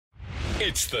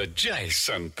It's the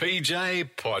Jason PJ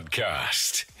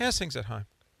podcast. How's things at home?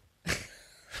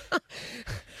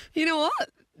 You know what?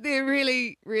 They're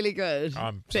really, really good.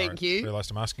 I'm sorry. Thank you. Realised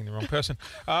I'm asking the wrong person.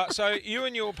 So you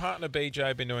and your partner BJ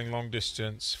have been doing long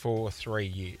distance for 3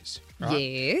 years, right?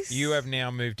 Yes. You have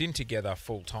now moved in together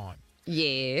full time.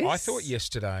 Yes. I thought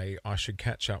yesterday I should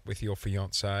catch up with your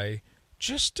fiancé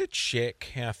just to check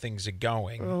how things are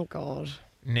going. Oh, God.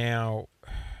 Now,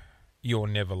 you're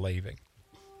never leaving.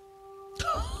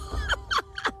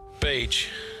 Beach,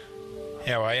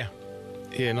 how are you?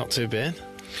 Yeah, not too bad.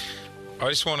 I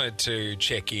just wanted to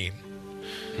check in.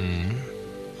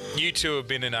 You two have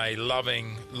been in a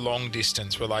loving,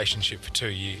 long-distance relationship for 2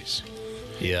 years.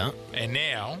 Yeah. And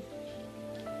now,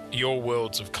 your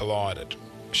worlds have collided.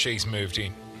 She's moved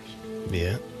in.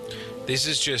 Yeah. This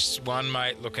is just one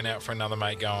mate looking out for another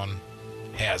mate going,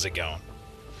 how's it going?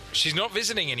 She's not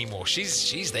visiting anymore.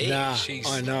 She's there. Nah, She's...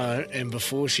 I know. And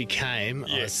before she came,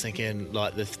 Yeah. I was thinking,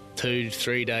 like, the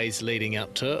 2-3 days leading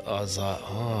up to it, I was like,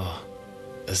 oh,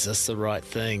 is this the right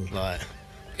thing? Like,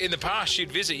 In the past,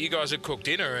 she'd visit. You guys had cooked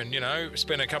dinner and,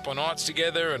 spent a couple of nights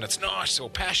together and it's nice or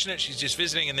passionate. She's just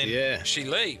visiting and then Yeah. she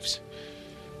leaves.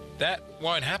 That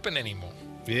won't happen anymore.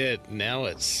 yeah, now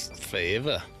it's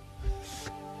forever.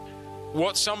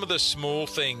 What's some of the small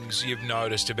things you've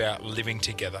noticed about living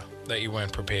together that you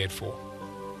weren't prepared for?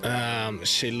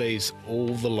 She leaves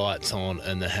all the lights on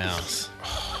in the house.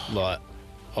 Like,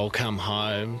 I'll come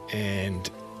home and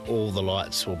all the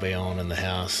lights will be on in the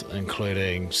house,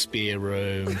 including spare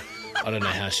room. I don't know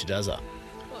how she does it.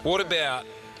 What about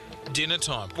dinner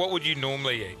time? What would you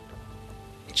normally eat?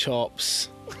 Chops,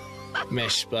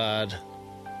 mashed spud.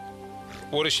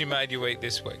 What has she made you eat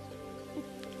this week?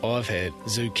 I've had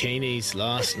zucchinis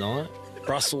last night,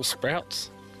 Brussels sprouts.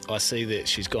 I see that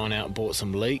she's gone out and bought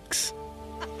some leeks.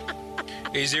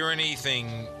 Is there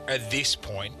anything at this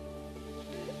point,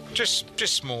 just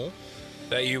small,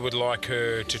 that you would like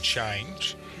her to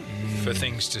change for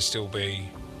things to still be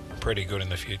pretty good in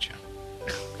the future?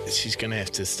 She's going to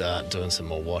have to start doing some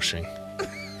more washing.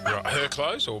 Right, her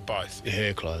clothes or both?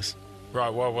 Her clothes.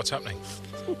 Right, well, what's happening?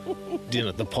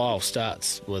 The pile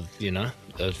starts with,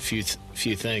 a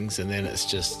few things, and then it's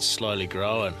just slowly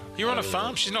growing. You're on a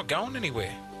farm. She's not going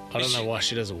anywhere. I don't know why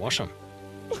she doesn't wash them.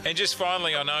 And just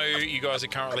finally, I know you guys are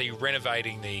currently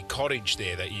renovating the cottage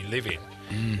there that you live in.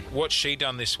 What's she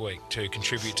done this week to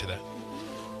contribute to that?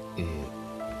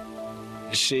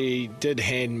 She did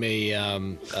hand me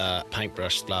a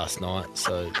paintbrush last night,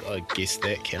 so I guess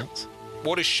that counts.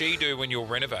 What does she do when you're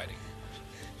renovating?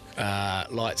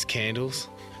 Lights candles,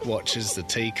 watches the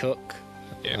tea cook.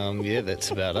 Yeah. Yeah, that's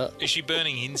about it. Is she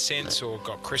burning incense or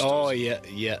got crystals? Oh,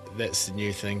 yeah, that's the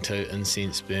new thing too,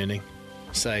 incense burning.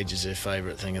 Sage is her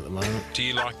favourite thing at the moment. Do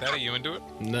you like that? Are you into it?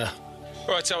 No.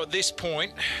 Right, so at this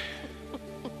point,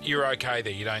 you're okay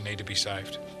there. You don't need to be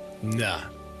saved. No,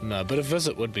 but a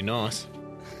visit would be nice.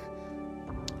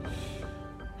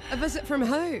 A visit from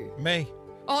who? Me.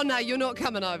 Oh, no, you're not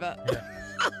coming over.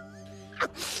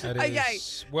 That Okay.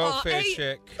 is welfare hey.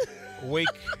 check week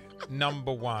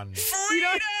number 1 You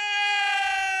don't...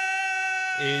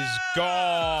 is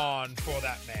gone for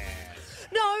that man.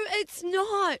 No, it's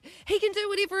not. He can do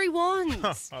whatever he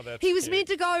wants. Oh, that's he was cute. meant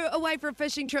to go away for a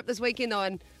fishing trip this weekend, though,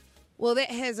 and, well,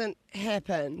 that hasn't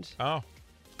happened. Oh.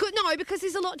 Good, no, because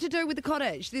there's a lot to do with the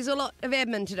cottage. There's a lot of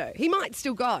admin to do. He might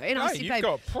still go. And I Hey, said, you've babe,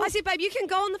 got I said, babe, you can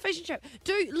go on the fishing trip.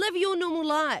 Live your normal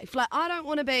life. Like, I don't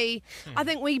want to be... I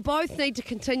think we both need to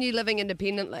continue living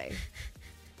independently.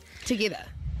 Together.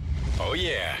 Oh,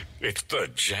 yeah. It's the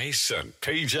Jason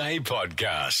PJ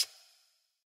podcast.